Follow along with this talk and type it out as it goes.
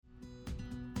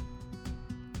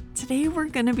Today we're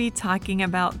going to be talking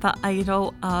about the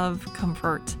idol of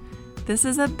comfort. This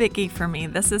is a biggie for me.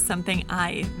 This is something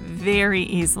I very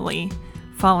easily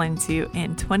fall into,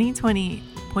 and 2020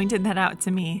 pointed that out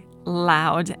to me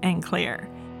loud and clear.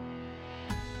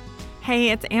 Hey,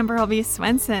 it's Amber Elvie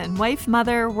Swenson, wife,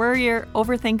 mother, worrier,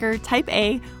 overthinker, type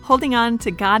A, holding on to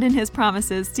God and His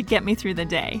promises to get me through the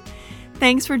day.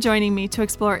 Thanks for joining me to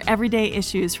explore everyday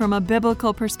issues from a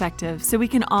biblical perspective so we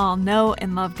can all know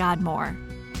and love God more.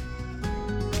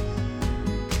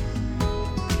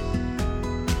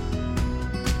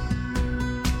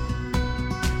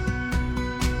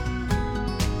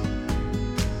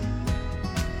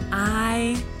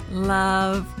 I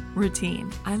love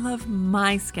routine. I love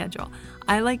my schedule.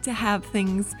 I like to have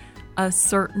things a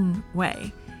certain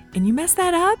way. And you mess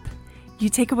that up, you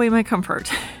take away my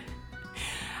comfort.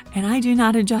 And I do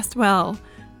not adjust well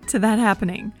to that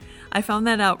happening. I found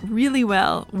that out really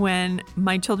well when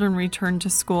my children returned to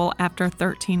school after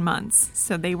 13 months.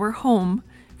 So they were home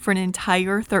for an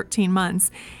entire 13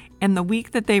 months. And the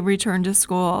week that they returned to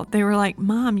school, they were like,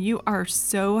 "Mom, you are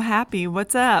so happy.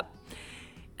 What's up?"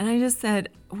 And I just said,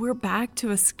 we're back to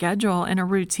a schedule and a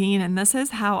routine, and this is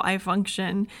how I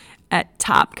function at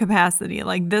top capacity.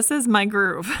 Like, this is my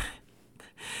groove.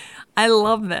 I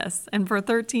love this. And for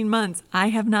 13 months, I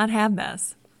have not had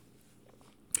this.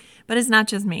 But it's not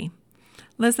just me.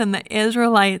 Listen, the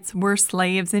Israelites were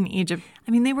slaves in Egypt.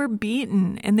 I mean, they were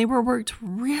beaten and they were worked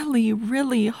really,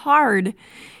 really hard.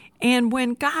 And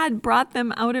when God brought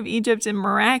them out of Egypt in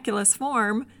miraculous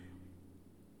form,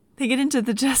 they get into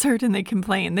the desert and they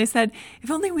complain. They said, "If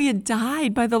only we had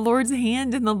died by the Lord's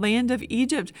hand in the land of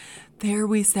Egypt. There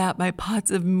we sat by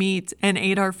pots of meat and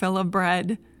ate our fill of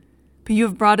bread. But you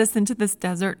have brought us into this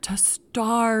desert to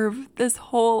starve this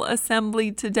whole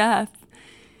assembly to death."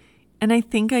 And I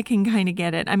think I can kind of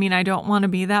get it. I mean, I don't want to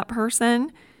be that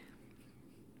person,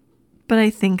 but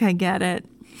I think I get it.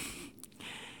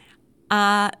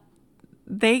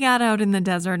 They got out in the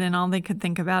desert and all they could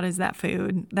think about is that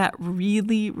food, that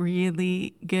really,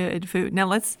 really good food. Now,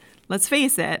 let's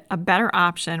face it, a better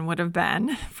option would have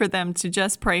been for them to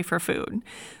just pray for food.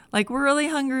 Like, "We're really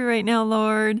hungry right now,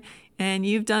 Lord, and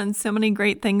you've done so many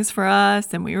great things for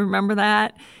us, and we remember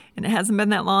that. And it hasn't been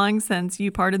that long since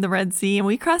you parted the Red Sea, and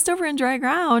we crossed over in dry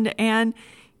ground, and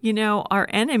our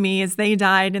enemies, they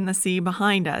died in the sea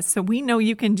behind us. So we know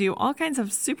you can do all kinds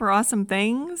of super awesome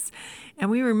things.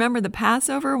 And we remember the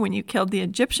Passover when you killed the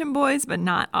Egyptian boys, but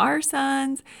not our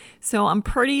sons. So I'm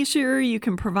pretty sure you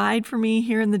can provide for me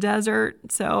here in the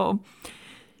desert. So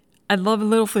I'd love a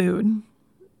little food."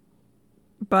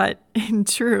 But in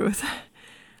truth,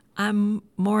 I'm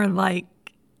more like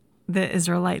the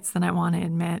Israelites than I want to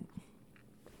admit.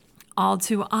 All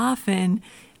too often,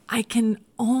 I can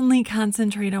only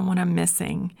concentrate on what I'm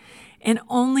missing and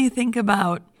only think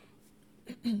about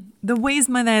the ways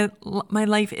my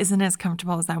life isn't as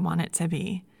comfortable as I want it to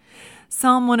be.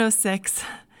 Psalm 106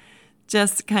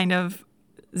 just kind of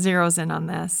zeroes in on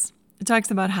this. It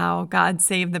talks about how God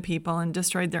saved the people and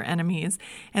destroyed their enemies.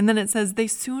 And then it says they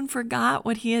soon forgot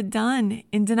what He had done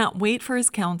and did not wait for His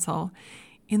counsel.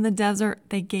 In the desert,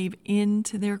 they gave in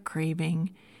to their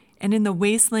craving. And in the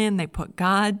wasteland, they put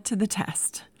God to the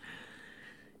test.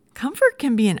 Comfort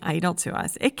can be an idol to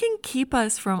us. It can keep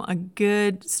us from a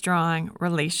good, strong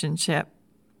relationship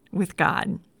with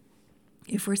God.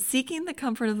 If we're seeking the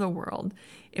comfort of the world,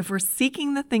 if we're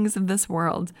seeking the things of this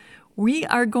world, we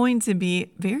are going to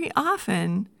be very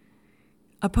often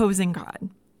opposing God.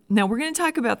 Now, we're going to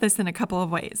talk about this in a couple of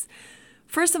ways.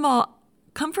 First of all,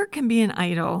 comfort can be an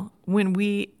idol when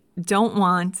we don't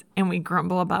want and we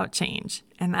grumble about change.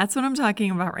 And that's what I'm talking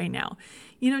about right now.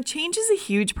 Change is a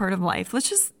huge part of life. Let's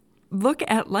just look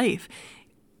at life.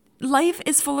 Life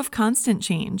is full of constant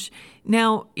change.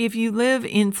 Now, if you live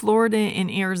in Florida, in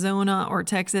Arizona, or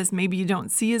Texas, maybe you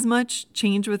don't see as much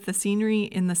change with the scenery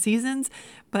in the seasons.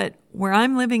 But where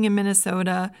I'm living in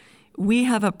Minnesota, we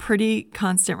have a pretty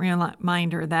constant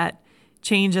reminder that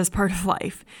change is part of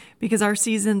life because our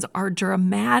seasons are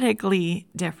dramatically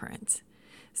different.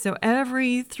 So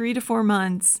every 3 to 4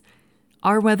 months,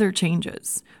 our weather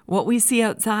changes. What we see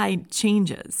outside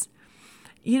changes.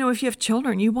 If you have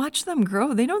children, you watch them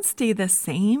grow. They don't stay the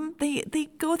same. They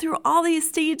go through all these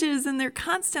stages and they're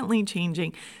constantly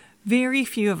changing. Very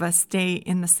few of us stay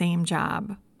in the same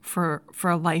job for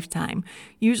a lifetime.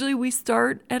 Usually we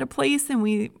start at a place and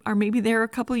we are maybe there a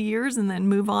couple of years and then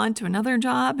move on to another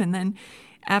job. And then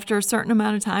after a certain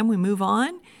amount of time, we move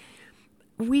on.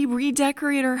 We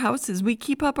redecorate our houses. We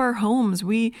keep up our homes.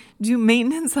 We do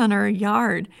maintenance on our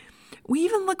yard. We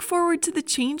even look forward to the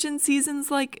change in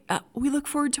seasons like we look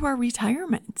forward to our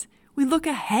retirement. We look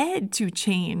ahead to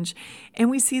change, and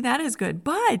we see that as good.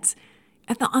 But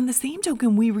on the same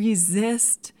token, we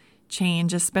resist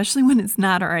change, especially when it's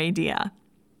not our idea.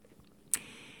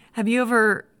 Have you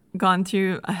ever gone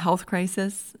through a health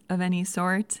crisis of any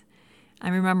sort? I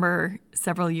remember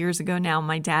several years ago now,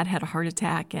 my dad had a heart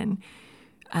attack, and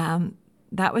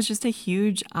that was just a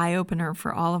huge eye-opener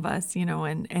for all of us,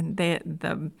 and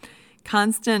the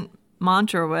constant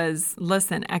mantra was,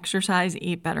 listen, exercise,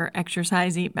 eat better,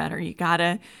 exercise, eat better. You got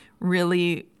to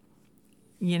really,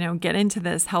 get into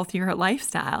this healthier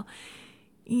lifestyle.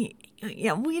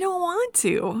 Yeah, we don't want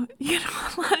to.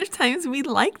 A lot of times we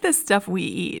like the stuff we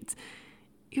eat.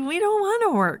 We don't want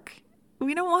to work.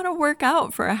 We don't want to work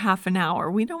out for a half an hour.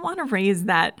 We don't want to raise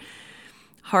that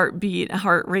heart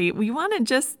rate. We want to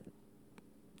just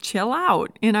chill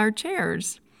out in our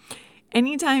chairs.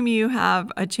 Anytime you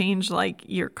have a change, like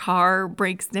your car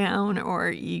breaks down or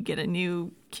you get a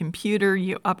new computer,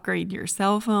 you upgrade your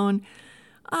cell phone.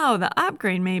 Oh, the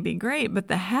upgrade may be great, but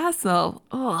the hassle,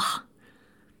 ugh.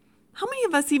 How many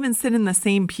of us even sit in the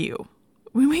same pew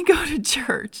when we go to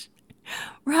church,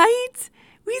 right?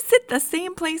 We sit the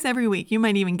same place every week. You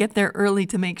might even get there early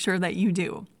to make sure that you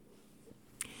do.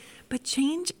 But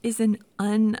change is an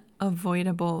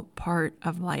unavoidable part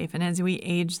of life. And as we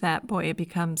age that, boy, it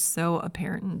becomes so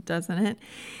apparent, doesn't it?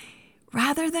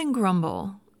 Rather than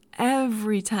grumble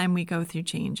every time we go through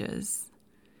changes,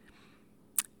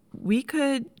 we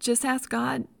could just ask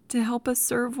God to help us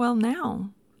serve well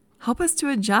now. Help us to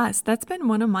adjust. That's been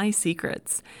one of my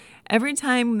secrets. Every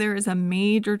time there is a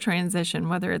major transition,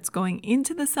 whether it's going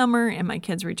into the summer and my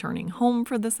kids returning home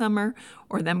for the summer,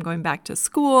 or them going back to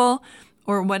school,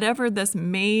 or whatever this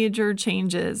major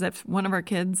change is, if one of our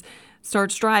kids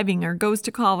starts driving or goes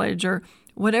to college or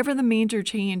whatever the major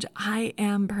change, I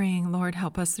am praying, Lord,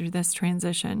 help us through this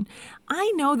transition.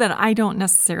 I know that I don't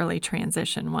necessarily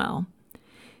transition well.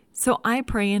 So I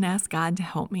pray and ask God to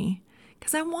help me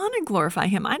because I want to glorify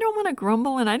Him. I don't want to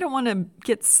grumble and I don't want to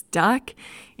get stuck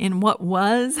in what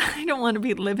was. I don't want to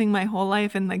be living my whole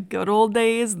life in the good old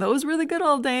days. Those were the good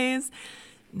old days.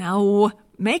 No.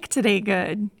 Make today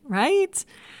good, right?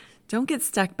 Don't get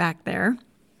stuck back there.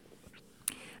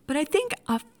 But I think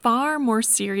a far more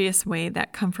serious way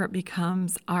that comfort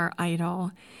becomes our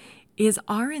idol is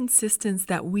our insistence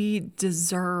that we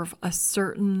deserve a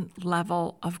certain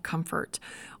level of comfort,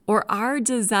 or our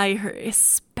desire,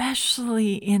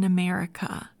 especially in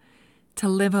America, to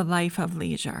live a life of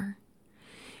leisure.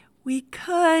 We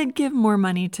could give more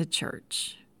money to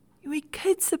church. We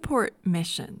could support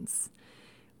missions.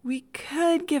 We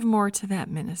could give more to that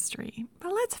ministry,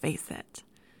 but let's face it,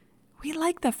 we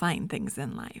like the fine things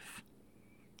in life.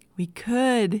 We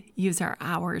could use our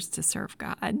hours to serve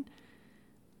God,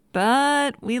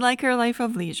 but we like our life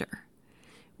of leisure.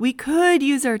 We could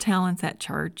use our talents at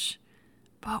church,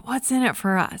 but what's in it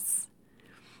for us?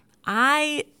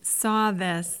 I saw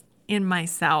this in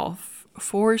myself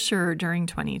for sure during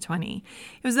 2020.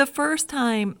 It was the first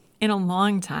time in a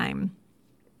long time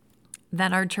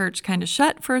that our church kind of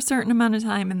shut for a certain amount of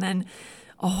time, and then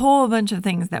a whole bunch of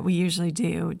things that we usually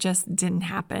do just didn't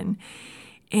happen.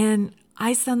 And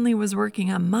I suddenly was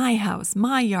working on my house,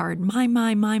 my yard,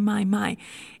 my.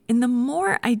 And the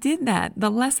more I did that, the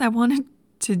less I wanted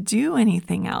to do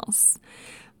anything else.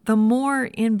 The more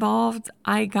involved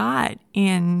I got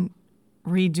in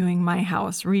redoing my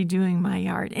house, redoing my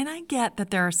yard. And I get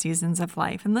that there are seasons of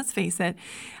life. And let's face it,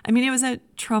 I mean, it was a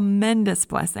tremendous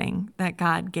blessing that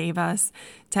God gave us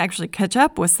to actually catch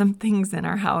up with some things in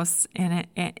our house and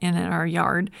in our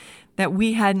yard that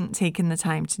we hadn't taken the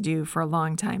time to do for a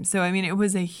long time. So, I mean, it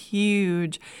was a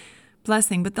huge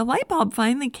blessing. But the light bulb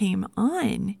finally came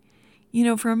on,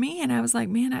 for me. And I was like,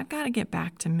 man, I've got to get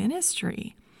back to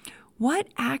ministry. What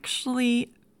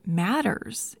actually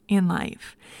matters in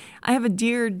life? I have a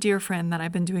dear friend that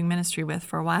I've been doing ministry with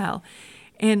for a while,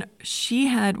 and she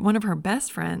had one of her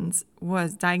best friends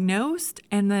was diagnosed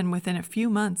and then within a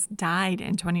few months died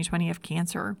in 2020 of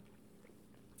cancer.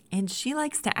 And she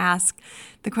likes to ask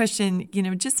the question,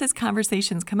 just as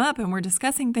conversations come up and we're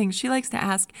discussing things, she likes to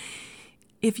ask,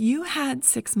 if you had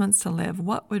 6 months to live,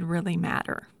 what would really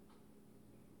matter?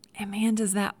 And man,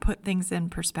 does that put things in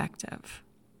perspective.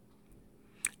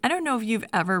 I don't know if you've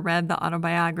ever read the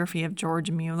autobiography of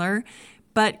George Mueller,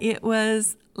 but it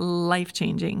was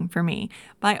life-changing for me.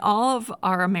 By all of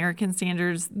our American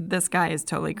standards, this guy is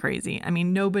totally crazy. I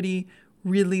mean, nobody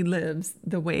really lives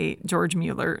the way George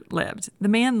Mueller lived. The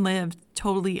man lived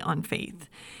totally on faith,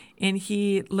 and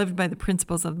he lived by the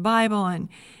principles of the Bible. And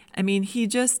I mean, he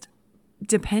just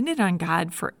depended on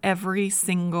God for every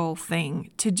single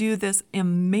thing to do this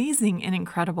amazing and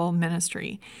incredible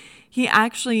ministry. He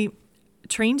actually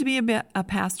trained to be a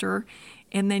pastor,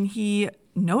 and then he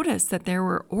noticed that there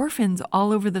were orphans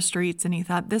all over the streets, and he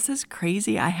thought, this is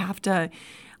crazy. I have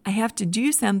to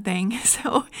do something.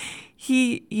 So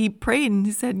he prayed and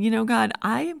he said, God,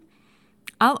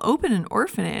 I'll open an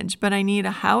orphanage, but I need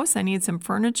a house. I need some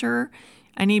furniture.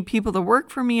 I need people to work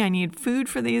for me. I need food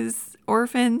for these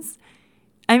orphans.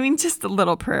 I mean, just a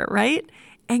little prayer, right?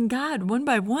 And God, one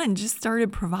by one, just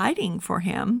started providing for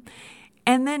him.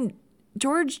 And then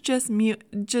George just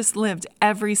lived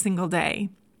every single day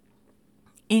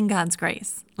in God's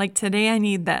grace. Like, today I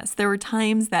need this. There were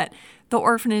times that the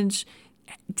orphanage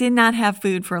did not have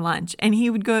food for lunch, and he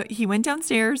went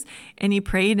downstairs and he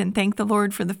prayed and thanked the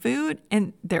Lord for the food,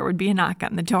 and there would be a knock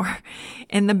on the door,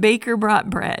 and the baker brought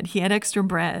bread. He had extra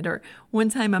bread. Or one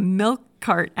time a milk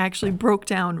cart actually broke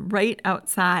down right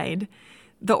outside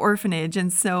the orphanage,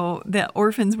 and so the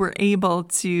orphans were able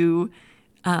to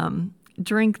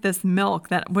drink this milk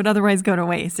that would otherwise go to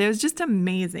waste. It was just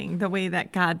amazing the way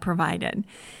that God provided.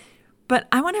 But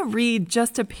I want to read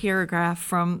just a paragraph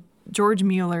from George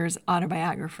Mueller's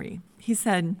autobiography. He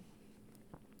said,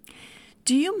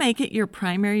 "Do you make it your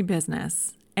primary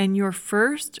business and your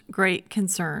first great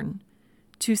concern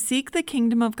to seek the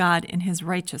kingdom of God and his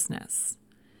righteousness,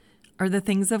 or the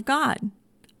things of God,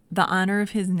 the honor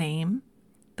of his name,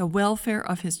 the welfare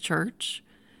of his church,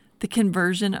 the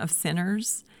conversion of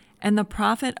sinners, and the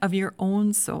profit of your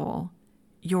own soul,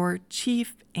 your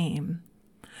chief aim?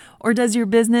 Or does your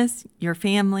business, your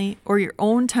family, or your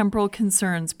own temporal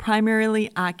concerns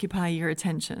primarily occupy your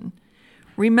attention?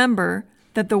 Remember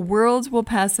that the world will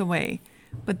pass away,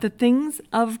 but the things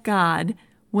of God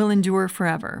will endure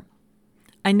forever.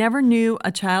 I never knew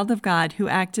a child of God who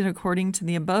acted according to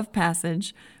the above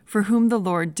passage, for whom the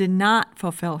Lord did not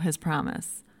fulfill his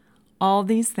promise. All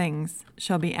these things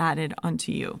shall be added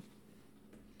unto you."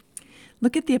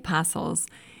 Look at the apostles.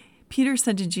 Peter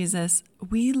said to Jesus,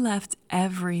 "We left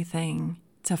everything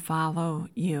to follow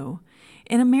you."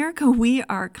 In America, we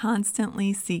are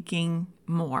constantly seeking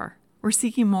more. We're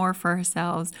seeking more for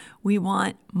ourselves. We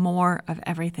want more of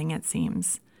everything, it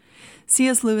seems.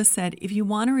 C.S. Lewis said, if you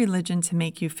want a religion to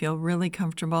make you feel really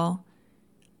comfortable,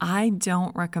 I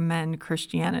don't recommend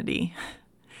Christianity.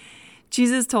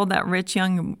 Jesus told that rich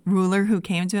young ruler who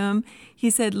came to him, he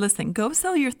said, "Listen, go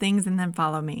sell your things and then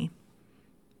follow me."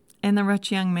 And the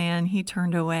rich young man, he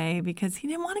turned away because he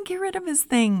didn't want to get rid of his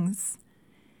things.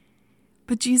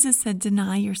 But Jesus said,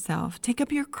 "Deny yourself, take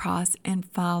up your cross and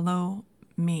follow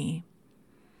me."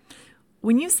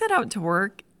 When you set out to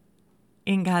work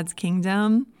in God's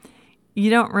kingdom,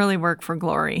 you don't really work for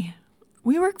glory.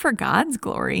 We work for God's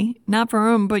glory, not for our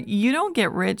own, but you don't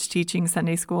get rich teaching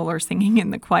Sunday school or singing in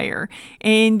the choir.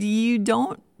 And you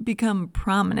don't become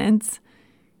prominent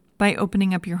by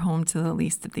opening up your home to the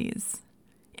least of these.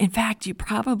 In fact, you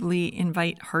probably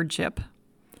invite hardship.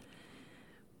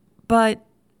 But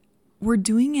we're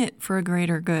doing it for a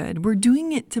greater good. We're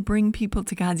doing it to bring people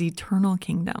to God's eternal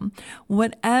kingdom.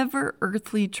 Whatever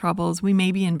earthly troubles we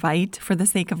maybe invite for the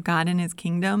sake of God and his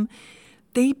kingdom,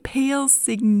 they pale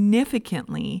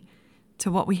significantly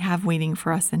to what we have waiting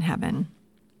for us in heaven.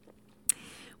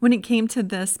 When it came to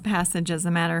this passage, as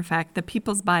a matter of fact, the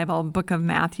People's Bible, Book of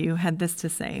Matthew, had this to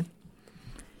say: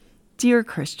 "Dear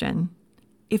Christian,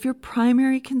 if your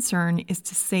primary concern is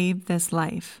to save this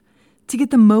life, to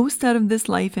get the most out of this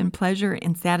life in pleasure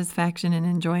and satisfaction and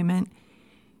enjoyment,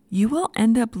 you will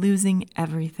end up losing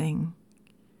everything.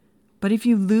 But if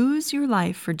you lose your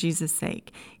life for Jesus'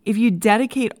 sake, if you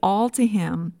dedicate all to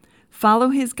him, follow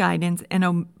his guidance, and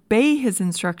obey his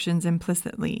instructions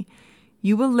implicitly,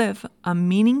 you will live a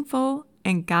meaningful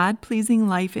and God-pleasing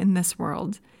life in this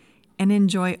world and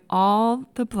enjoy all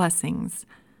the blessings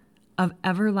of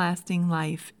everlasting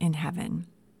life in heaven."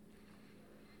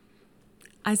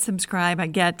 I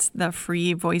get the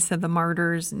free Voice of the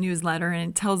Martyrs newsletter,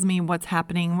 and it tells me what's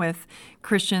happening with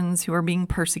Christians who are being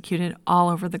persecuted all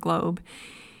over the globe.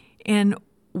 And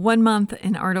one month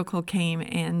an article came,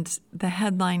 and the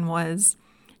headline was,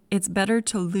 "It's better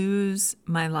to lose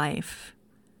my life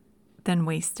than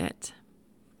waste it."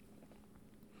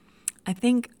 I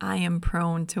think I am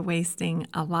prone to wasting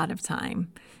a lot of time.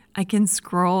 I can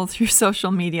scroll through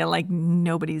social media like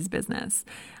nobody's business.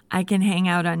 I can hang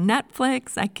out on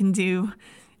Netflix. I can do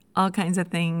all kinds of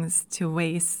things to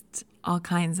waste all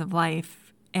kinds of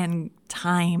life and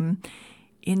time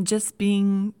in just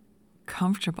being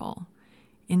comfortable,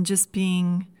 in just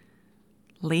being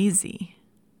lazy.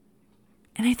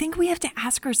 And I think we have to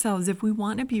ask ourselves if we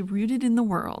want to be rooted in the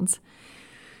world,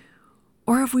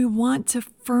 or if we want to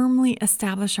firmly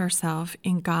establish ourselves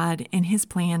in God and his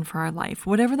plan for our life,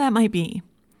 whatever that might be.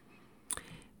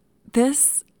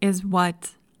 This is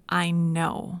what I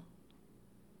know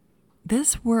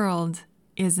this world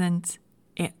isn't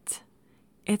it.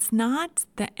 It's not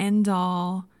the end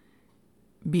all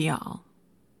be all.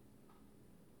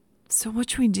 So what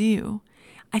should we do?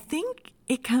 I think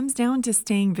it comes down to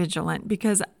staying vigilant,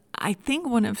 because I think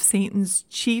one of Satan's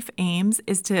chief aims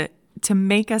is to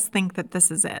make us think that this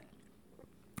is it.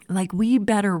 Like, we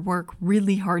better work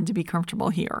really hard to be comfortable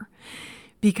here,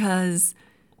 because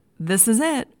this is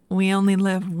it. We only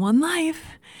live one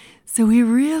life. So we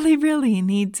really, really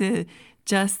need to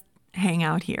just hang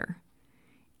out here.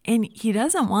 And he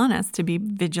doesn't want us to be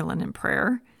vigilant in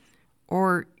prayer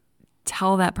or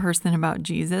tell that person about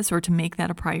Jesus or to make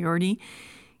that a priority,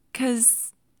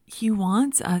 because he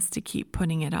wants us to keep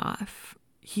putting it off.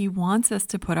 He wants us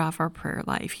to put off our prayer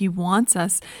life. He wants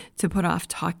us to put off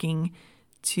talking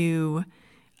to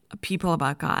people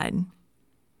about God.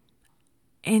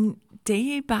 And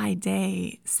day by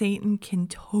day, Satan can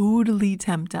totally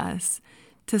tempt us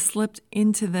to slip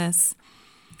into this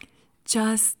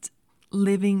just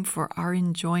living for our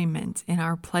enjoyment and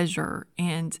our pleasure,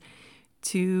 and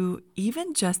to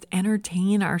even just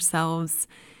entertain ourselves,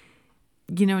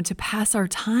 to pass our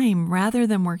time rather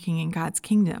than working in God's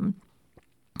kingdom.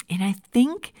 And I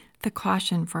think the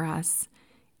caution for us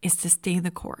is to stay the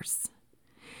course,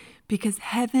 because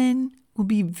heaven will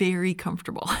be very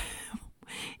comfortable.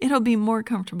 It'll be more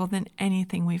comfortable than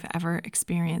anything we've ever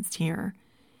experienced here.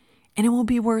 And it will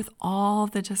be worth all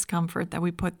the discomfort that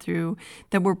we're put through,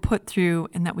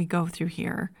 and that we go through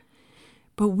here.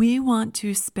 But we want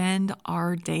to spend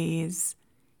our days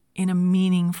in a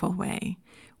meaningful way.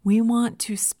 We want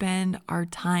to spend our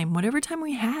time, whatever time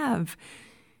we have,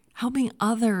 helping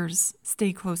others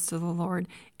stay close to the Lord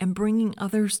and bringing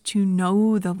others to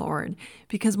know the Lord.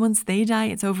 Because once they die,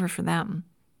 it's over for them.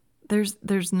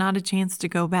 There's not a chance to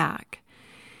go back.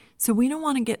 So we don't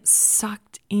want to get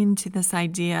sucked into this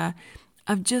idea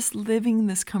of just living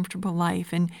this comfortable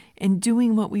life and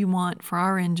doing what we want for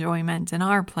our enjoyment and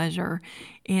our pleasure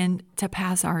and to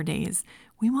pass our days.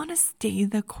 We want to stay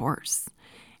the course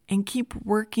and keep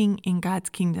working in God's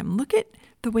kingdom. Look at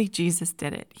the way Jesus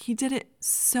did it. He did it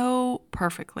so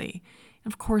perfectly.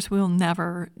 Of course, we'll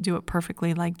never do it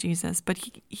perfectly like Jesus, but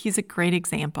he's a great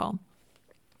example.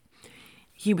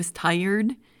 He was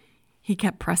tired. He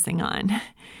kept pressing on.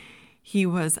 He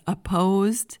was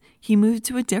opposed. He moved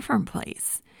to a different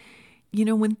place.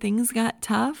 When things got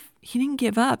tough, he didn't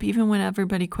give up even when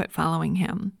everybody quit following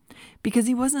him, because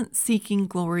he wasn't seeking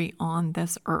glory on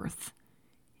this earth.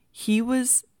 He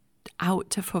was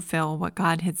out to fulfill what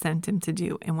God had sent him to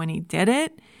do. And when he did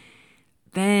it,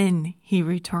 then he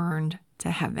returned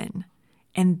to heaven.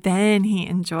 And then he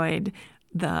enjoyed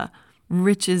the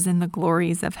riches and the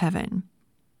glories of heaven.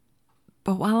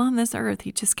 But while on this earth,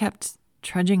 he just kept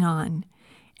trudging on.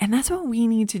 And that's what we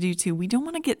need to do too. We don't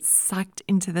want to get sucked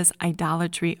into this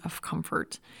idolatry of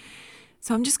comfort.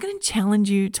 So I'm just going to challenge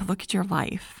you to look at your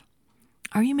life.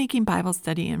 Are you making Bible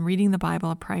study and reading the Bible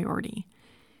a priority?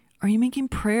 Are you making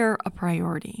prayer a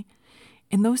priority?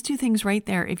 And those two things right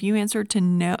there, if you answer to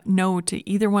no to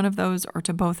either one of those or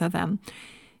to both of them,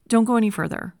 don't go any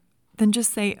further. Then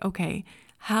just say, okay,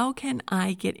 how can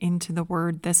I get into the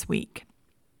Word this week?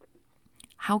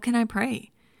 How can I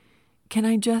pray? Can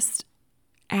I just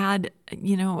add,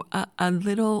 a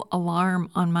little alarm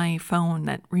on my phone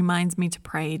that reminds me to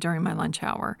pray during my lunch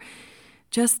hour?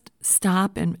 Just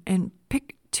stop and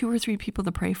pick 2 or 3 people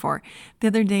to pray for. The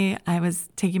other day, I was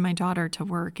taking my daughter to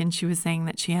work, and she was saying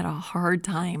that she had a hard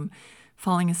time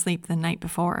falling asleep the night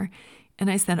before. And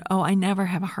I said, I never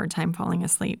have a hard time falling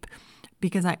asleep,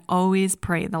 because I always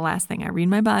pray the last thing. I read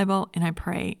my Bible and I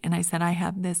pray. And I said, I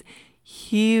have this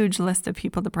huge list of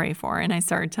people to pray for. And I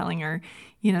started telling her,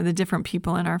 the different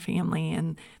people in our family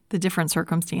and the different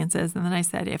circumstances. And then I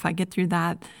said, if I get through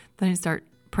that, then I start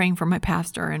praying for my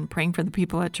pastor and praying for the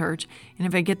people at church. And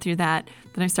if I get through that,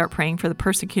 then I start praying for the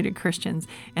persecuted Christians.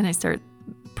 And I start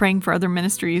praying for other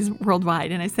ministries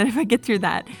worldwide. And I said, if I get through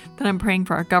that, then I'm praying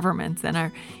for our governments and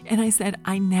I said,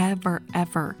 I never,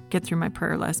 ever get through my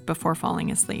prayer list before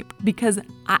falling asleep, because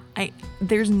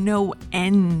there's no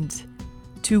end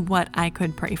to what I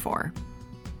could pray for.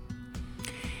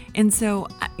 And so,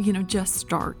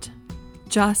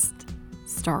 just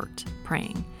start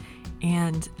praying,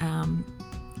 and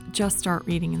just start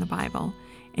reading in the Bible.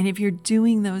 And if you're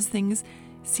doing those things,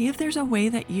 see if there's a way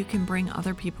that you can bring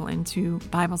other people into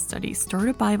Bible study. Start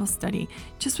a Bible study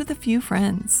just with a few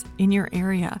friends in your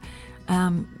area,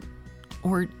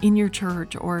 or in your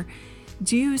church, or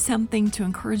do something to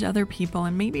encourage other people,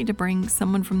 and maybe to bring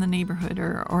someone from the neighborhood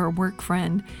or a work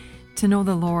friend to know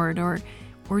the Lord, or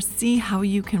see how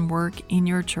you can work in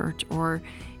your church or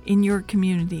in your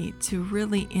community to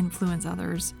really influence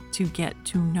others to get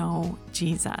to know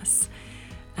Jesus.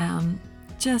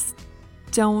 Just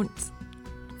don't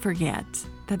forget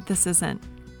that this isn't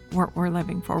what we're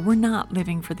living for. We're not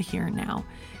living for the here and now.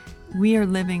 We are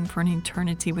living for an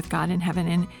eternity with God in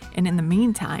heaven. And in the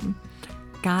meantime,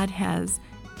 God has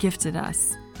gifted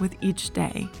us with each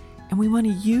day, and we want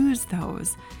to use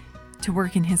those to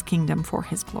work in His kingdom for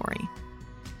His glory.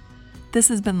 This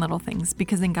has been Little Things,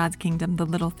 because in God's kingdom, the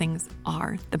little things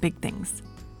are the big things.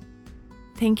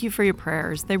 Thank you for your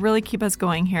prayers. They really keep us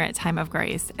going here at Time of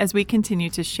Grace as we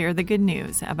continue to share the good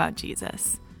news about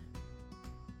Jesus.